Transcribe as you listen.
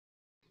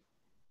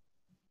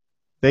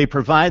They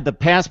provide the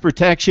pass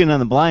protection on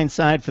the blind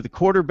side for the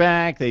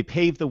quarterback. They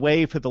pave the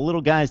way for the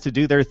little guys to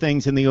do their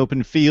things in the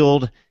open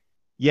field.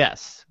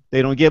 Yes,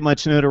 they don't get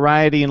much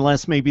notoriety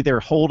unless maybe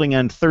they're holding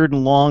on 3rd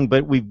and long,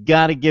 but we've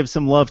got to give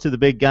some love to the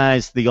big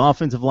guys, the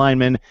offensive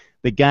linemen,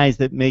 the guys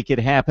that make it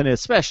happen,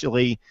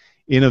 especially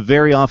in a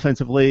very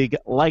offensive league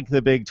like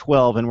the Big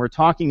 12. And we're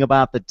talking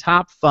about the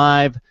top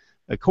 5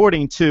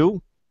 according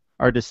to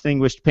our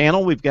distinguished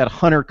panel. We've got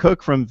Hunter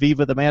Cooke from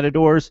Viva the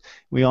Matadors.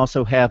 We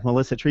also have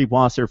Melissa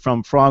Triebwasser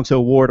from Frogs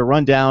O' War to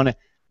run down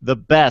the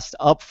best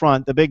up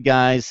front, the big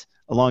guys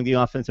along the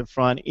offensive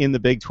front in the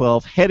Big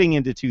 12 heading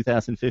into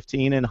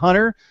 2015. And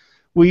Hunter,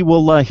 we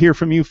will hear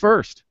from you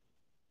first.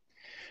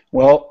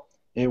 Well,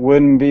 it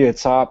wouldn't be a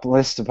top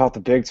list about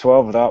the Big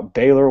 12 without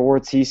Baylor or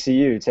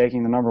TCU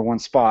taking the #1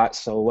 spot.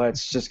 So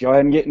let's just go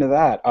ahead and get into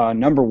that.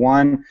 Number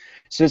 1,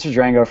 Spencer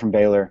Drango from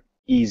Baylor.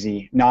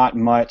 Easy. Not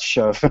much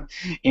of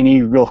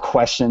any real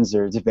questions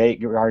or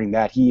debate regarding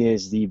that. He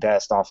is the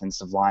best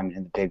offensive lineman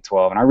in the Big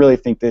 12, and I really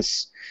think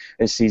this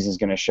season is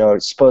going to show.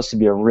 It's supposed to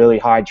be a really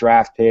high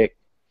draft pick.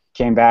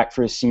 Came back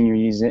for his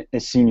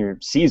senior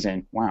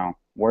season. Wow,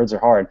 words are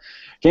hard.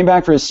 Came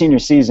back for his senior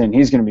season.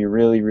 He's going to be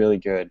really, really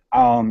good.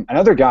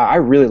 Another guy I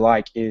really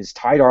like is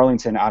Ty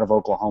Darlington out of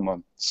Oklahoma.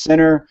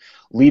 Center,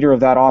 leader of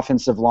that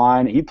offensive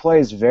line. He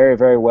plays very,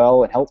 very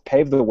well and helped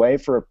pave the way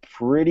for a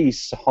pretty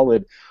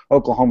solid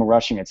Oklahoma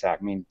rushing attack.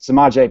 I mean,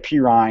 Samaje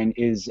Perine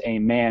is a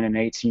man in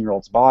an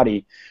 18-year-old's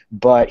body,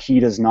 but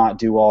he does not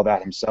do all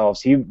that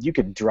himself. You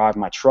could drive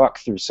my truck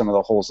through some of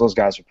the holes those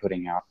guys are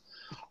putting out.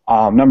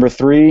 Number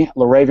 3,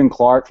 LeRaven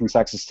Clark from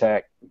Texas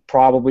Tech.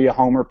 Probably a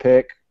homer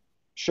pick,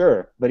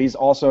 sure, but he's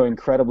also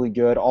incredibly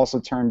good. Also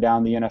turned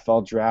down the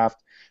NFL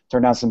draft,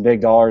 turned down some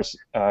big dollars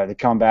to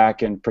come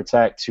back and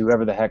protect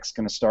whoever the heck's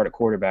going to start at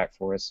quarterback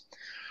for us.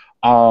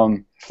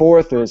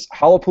 4th is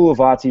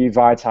Halapoulivaati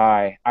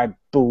Vaitai. I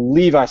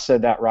believe I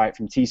said that right,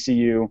 from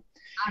TCU.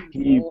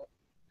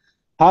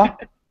 Huh?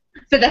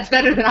 So that's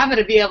better than I'm going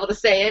to be able to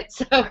say it.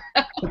 So.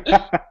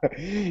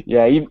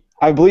 Yeah,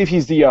 I believe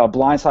he's the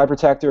blindside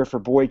protector for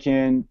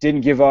Boykin.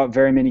 Didn't give up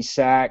very many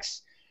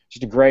sacks.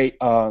 Just a great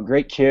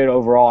kid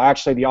overall. I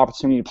actually had the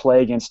opportunity to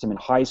play against him in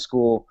high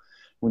school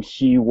when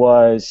he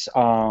was,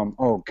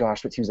 oh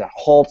gosh, what team was that?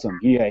 Haltom.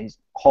 Yeah, he's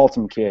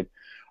Haltom kid.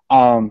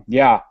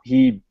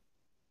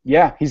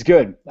 He's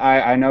good.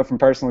 I know from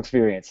personal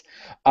experience.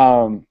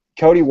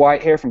 Cody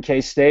Whitehair from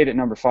K-State at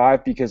number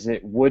 5, because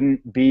it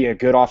wouldn't be a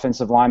good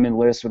offensive lineman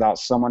list without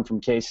someone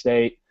from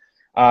K-State.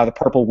 The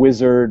Purple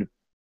Wizard,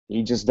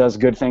 he just does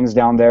good things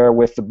down there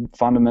with the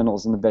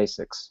fundamentals and the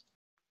basics.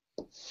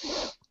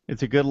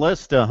 It's a good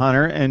list,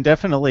 Hunter, and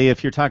definitely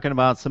if you're talking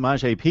about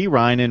Samaje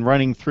Perine and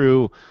running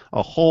through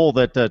a hole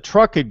that a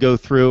truck could go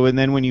through, and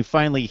then when you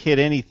finally hit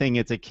anything,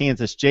 it's a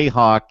Kansas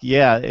Jayhawk,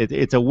 yeah,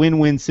 it's a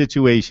win-win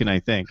situation, I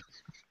think.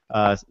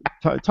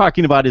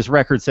 Talking about his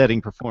record-setting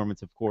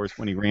performance, of course,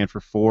 when he ran for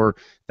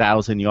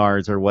 4,000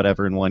 yards or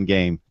whatever in one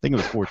game. I think it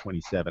was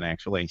 427,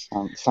 actually.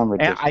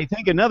 And I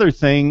think another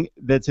thing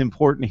that's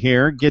important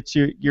here, get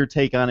your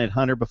take on it,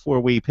 Hunter,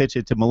 before we pitch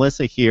it to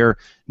Melissa here.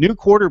 New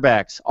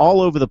quarterbacks all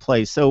over the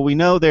place. So we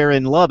know they're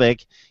in Lubbock.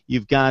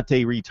 You've got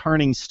a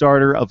returning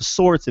starter of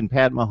sorts in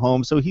Pat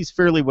Mahomes, so he's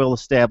fairly well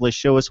established.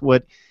 Show us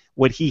what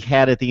he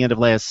had at the end of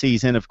last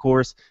season. Of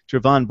course,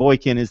 Trevon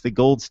Boykin is the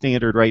gold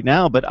standard right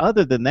now, but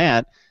other than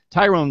that,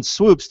 Tyrone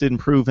Swoops didn't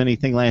prove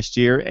anything last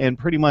year, and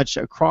pretty much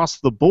across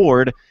the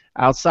board,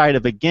 outside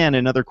of, again,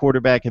 another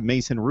quarterback in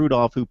Mason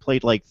Rudolph who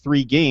played like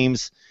 3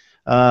 games,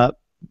 not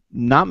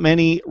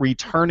many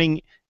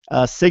returning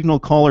signal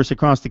callers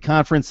across the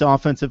conference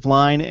offensive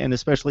line, and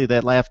especially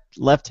that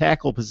left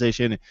tackle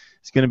position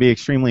is going to be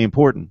extremely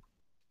important.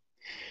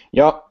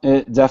 Yep,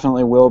 it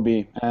definitely will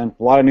be. And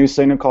a lot of new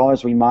signal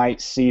callers. We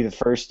might see the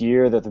first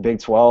year that the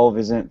Big 12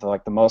 isn't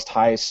the most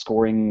highest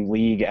scoring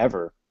league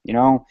ever. You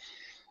know,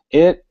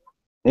 it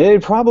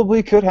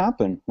probably could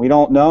happen. We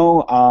don't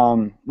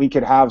know. We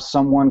could have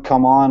someone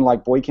come on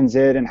like Boykin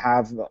did and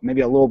have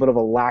maybe a little bit of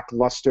a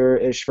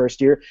lackluster-ish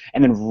first year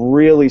and then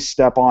really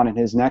step on in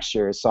his next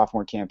year, his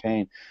sophomore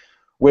campaign,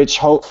 which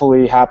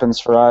hopefully happens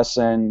for us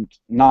and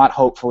not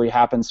hopefully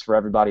happens for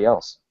everybody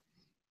else.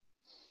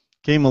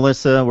 Okay,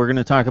 Melissa, we're going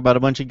to talk about a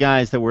bunch of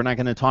guys that we're not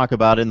going to talk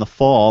about in the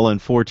fall,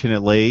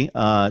 unfortunately,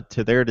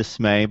 to their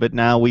dismay. But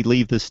now we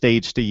leave the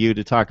stage to you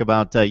to talk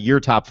about your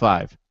top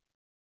 5.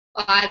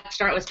 Well, I'd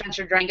start with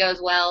Spencer Drango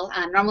as well.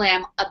 Normally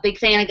I'm a big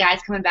fan of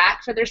guys coming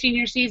back for their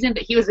senior season,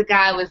 but he was a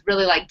guy who was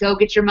really like, go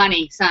get your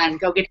money, son,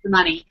 go get your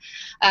money.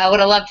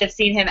 Would have loved to have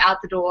seen him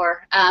out the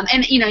door.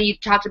 And, you know, you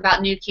talked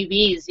about new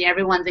QBs. You know,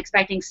 everyone's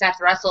expecting Seth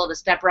Russell to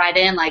step right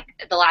in like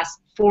the last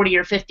 40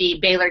 or 50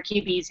 Baylor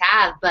QBs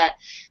have, but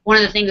one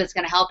of the things that's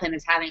going to help him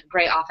is having a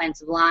great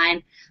offensive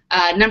line.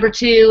 Number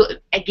 2,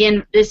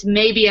 again, this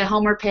may be a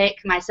homer pick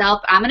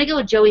myself. I'm going to go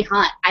with Joey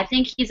Hunt. I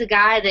think he's a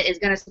guy that is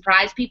going to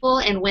surprise people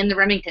and win the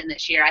Remington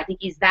this year. I think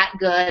he's that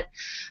good.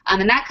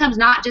 And that comes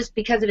not just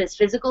because of his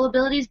physical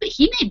abilities, but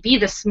he may be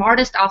the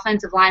smartest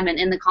offensive lineman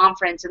in the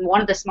conference and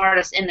one of the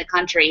smartest in the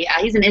country.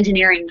 He's an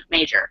engineering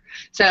major.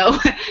 So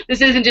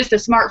this isn't just a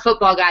smart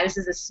football guy. This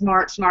is a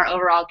smart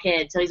overall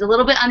kid. So he's a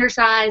little bit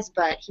undersized,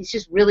 but he's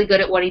just really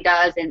good at what he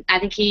does, and I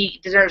think he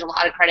deserves a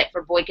lot of credit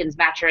for Boykin's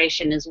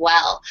maturation as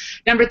well.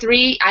 Number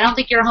 3, I don't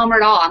think you're a homer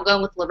at all. I'm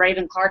going with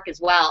LeRaven Clark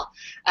as well.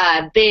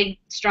 Big,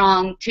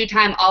 strong,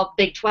 2-time All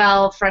Big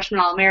 12, freshman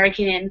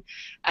All-American.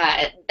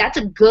 That's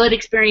a good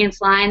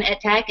experienced line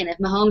at Tech, and if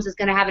Mahomes is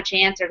going to have a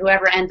chance or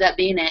whoever ends up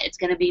being it, it's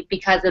going to be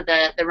because of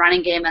the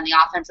running game and the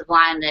offensive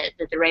line that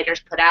the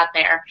Raiders put out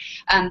there.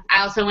 I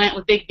also went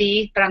with Big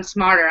V, but I'm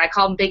smarter. I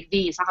call him Big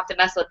V, so I don't have to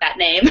mess with that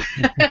name.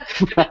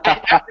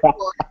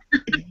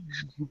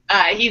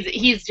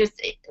 He's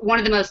just one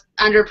of the most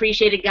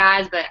underappreciated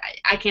guys, but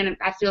I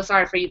feel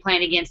sorry for you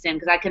playing against him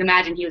because I can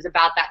imagine he was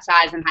about that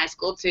size in high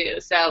school too.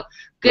 So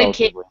good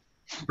kid.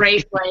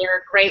 Great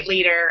player, great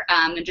leader,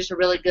 and just a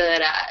really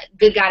good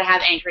guy to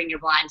have anchoring your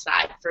blind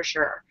side for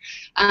sure.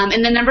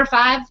 And then number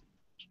 5,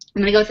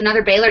 I'm going to go with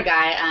another Baylor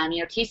guy.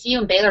 TCU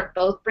and Baylor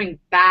both bring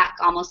back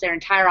almost their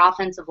entire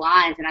offensive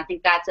lines, and I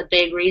think that's a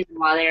big reason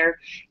why they're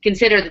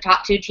considered the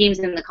top 2 teams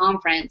in the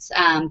conference.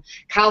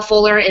 Kyle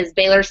Fuller is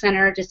Baylor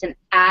center, just an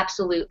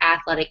absolute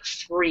athletic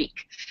freak.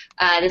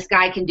 This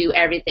guy can do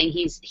everything.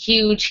 He's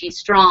huge. He's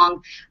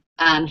strong.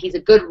 He's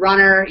a good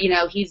runner.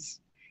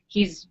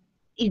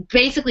 He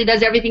basically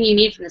does everything you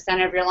need from the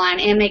center of your line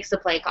and makes the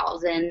play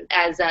calls. And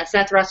as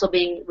Seth Russell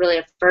being really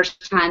a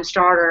first-time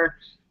starter,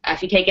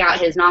 if you take out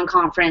his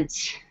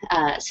non-conference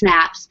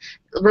snaps,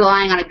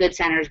 relying on a good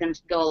center is going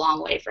to go a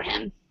long way for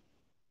him.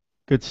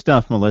 Good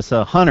stuff,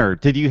 Melissa. Hunter,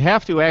 did you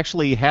have to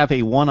actually have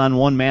a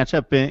one-on-one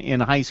matchup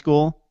in high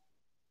school?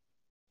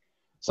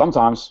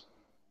 Sometimes.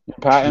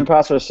 In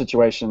pass rush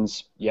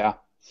situations, yeah.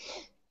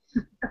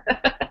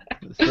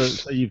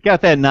 So you've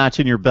got that notch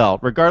in your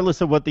belt,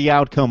 regardless of what the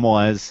outcome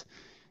was.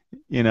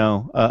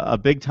 A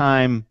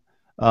big-time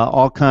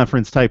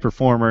all-conference type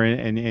performer,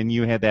 and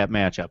you had that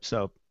matchup.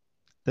 So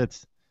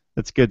that's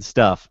good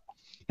stuff.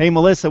 Hey,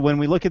 Melissa, when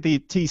we look at the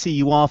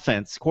TCU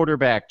offense,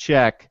 quarterback,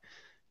 check.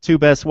 2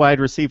 best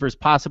wide receivers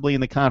possibly in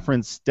the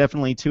conference,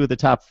 definitely 2 of the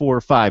top 4 or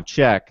 5,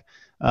 check.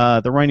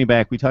 The running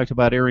back, we talked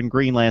about Aaron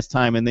Green last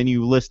time, and then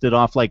you listed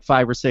off like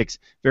 5 or 6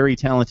 very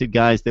talented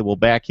guys that will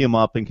back him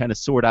up and kind of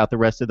sort out the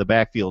rest of the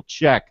backfield,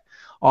 check.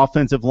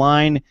 Offensive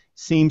line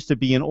seems to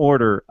be in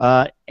order.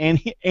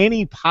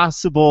 Any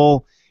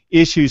possible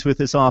issues with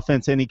this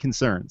offense? Any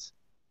concerns?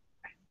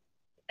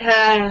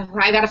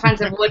 I got to find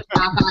some wood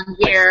talk on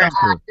here.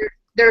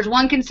 There's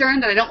one concern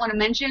that I don't want to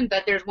mention,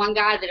 but there's one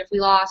guy that if we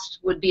lost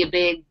would be a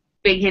big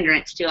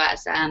hindrance to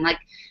us.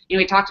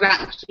 We talked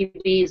about in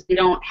QBs, we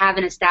don't have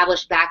an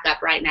established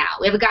backup right now.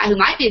 We have a guy who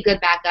might be a good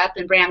backup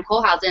in Bram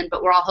Kohlhausen,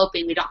 but we're all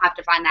hoping we don't have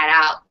to find that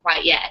out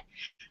quite yet.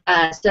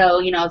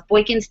 If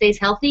Boykin stays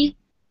healthy,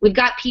 we've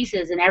got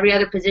pieces in every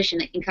other position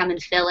that can come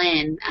and fill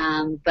in,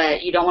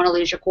 but you don't want to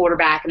lose your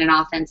quarterback in an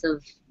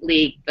offensive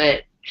league.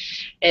 But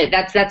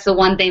that's the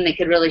one thing that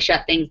could really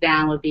shut things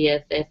down would be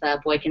if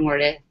Boykin were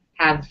to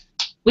have.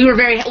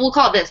 We'll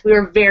call it this. We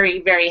were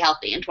very, very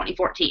healthy in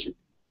 2014.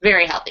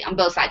 Very healthy on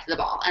both sides of the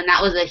ball, and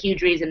that was a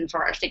huge reason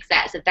for our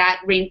success. If that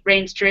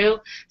reigns true,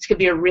 this could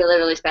be a really,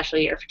 really special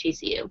year for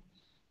TCU.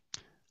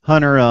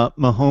 Hunter,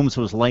 Mahomes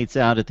was lights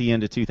out at the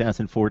end of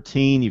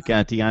 2014. You've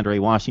got DeAndre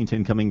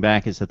Washington coming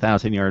back as a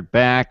 1,000-yard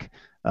back.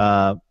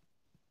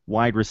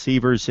 Wide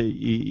receivers,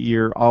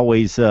 you're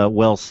always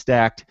well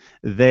stacked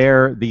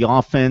there. The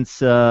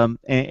offense,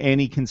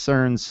 any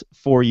concerns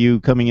for you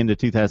coming into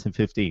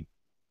 2015?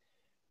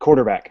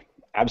 Quarterback.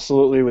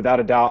 Absolutely, without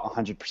a doubt,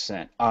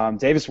 100%.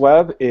 Davis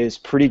Webb is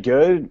pretty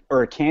good,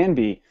 or can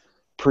be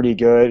pretty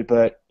good,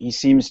 but he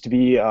seems to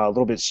be a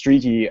little bit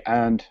streaky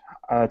and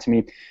to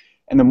me.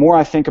 And the more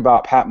I think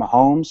about Pat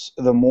Mahomes,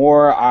 the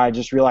more I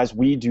just realize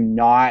we do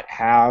not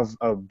have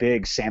a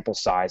big sample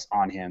size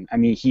on him. I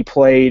mean, he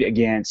played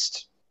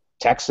against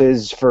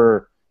Texas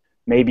for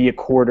maybe a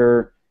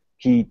quarter.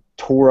 He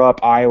tore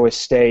up Iowa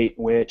State,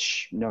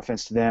 which, no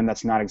offense to them,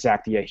 that's not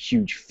exactly a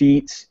huge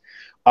feat.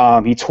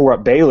 He tore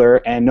up Baylor,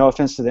 and no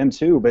offense to them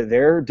too, but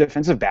their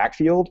defensive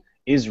backfield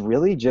is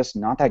really just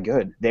not that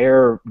good.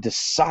 They're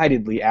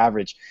decidedly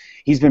average.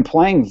 He's been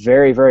playing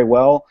very, very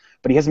well,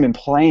 but he hasn't been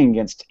playing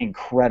against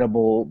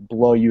incredible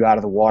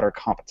blow-you-out-of-the-water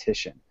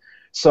competition.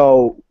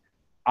 So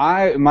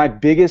my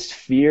biggest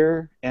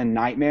fear and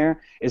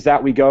nightmare is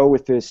that we go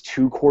with this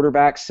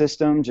 2-quarterback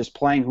system, just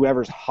playing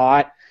whoever's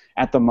hot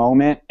at the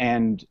moment,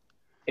 and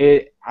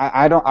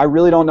I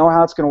really don't know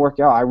how it's going to work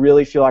out. I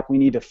really feel like we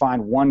need to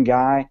find one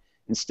guy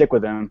and stick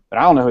with him, but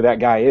I don't know who that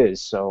guy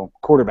is, so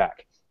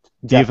quarterback.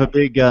 Definitely. Do you have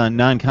a big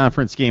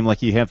non-conference game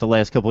like you have the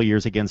last couple of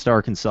years against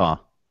Arkansas?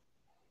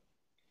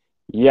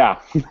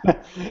 Yeah.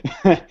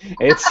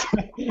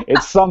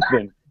 It's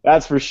something,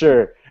 that's for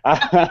sure.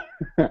 I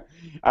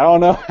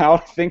don't know how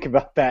to think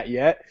about that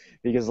yet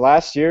because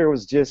last year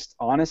was just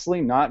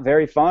honestly not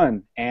very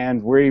fun,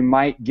 and we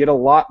might get a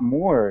lot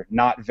more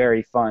not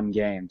very fun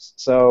games.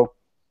 So,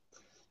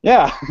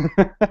 yeah.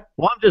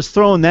 Well, I'm just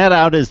throwing that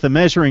out as the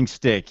measuring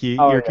stick. Oh,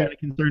 You're yeah. kind of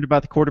concerned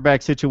about the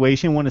quarterback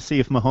situation, want to see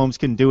if Mahomes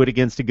can do it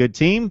against a good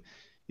team.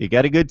 You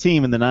got a good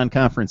team in the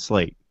non-conference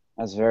slate.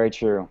 That's very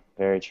true.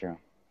 Very true.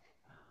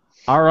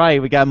 All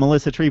right, we got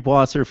Melissa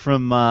Triebwasser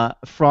from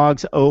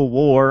Frogs O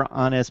War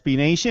on SB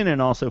Nation, and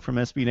also from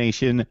SB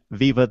Nation,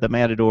 Viva the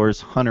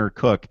Matadors, Hunter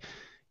Cooke.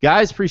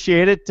 Guys,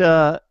 appreciate it.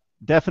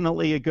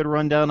 Definitely a good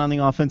rundown on the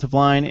offensive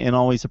line, and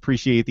always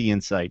appreciate the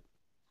insight.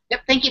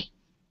 Yep, thank you.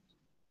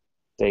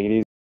 Take it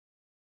easy.